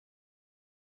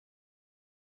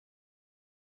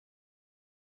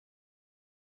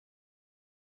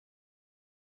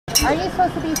Aren't you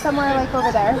supposed to be somewhere like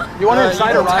over there? You want to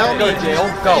incite a riot? Go to jail.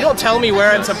 Go. You don't tell me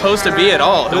where I'm supposed to be at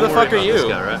all. Who the fuck are you?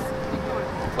 Guy, right?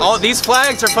 All these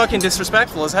flags are fucking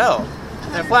disrespectful as hell.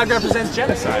 That flag represents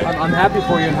genocide. I'm happy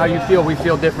for you and how you feel. We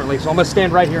feel differently, so I'm gonna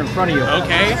stand right here in front of you.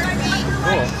 Okay.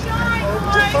 Cool.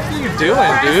 What the fuck are you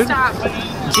doing, dude?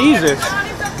 Jesus.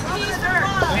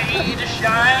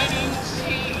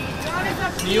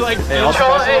 Do you like feel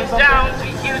special or something?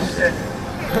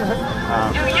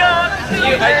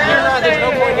 There's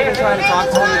no point even trying to talk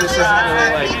to me. This isn't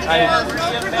really like.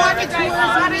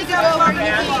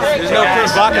 There's no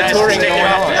provocateuring going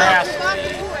on.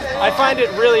 I find it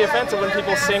really offensive when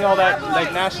people sing all that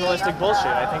like nationalistic bullshit.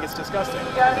 I think it's disgusting.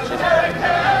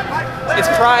 It's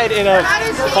pride in a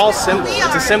false symbol.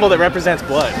 It's a symbol that represents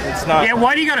blood. It's not. Yeah,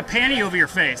 why do you got a panty over your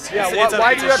face? Yeah,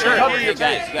 why do you have to cover your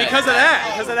face? Because of that.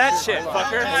 Because of that shit,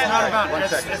 fucker.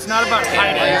 It's not about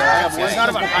hiding. It's not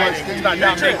about hiding. It's about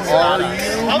not making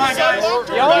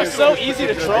Y'all are so easy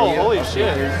to troll. Holy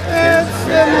shit.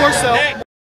 More so.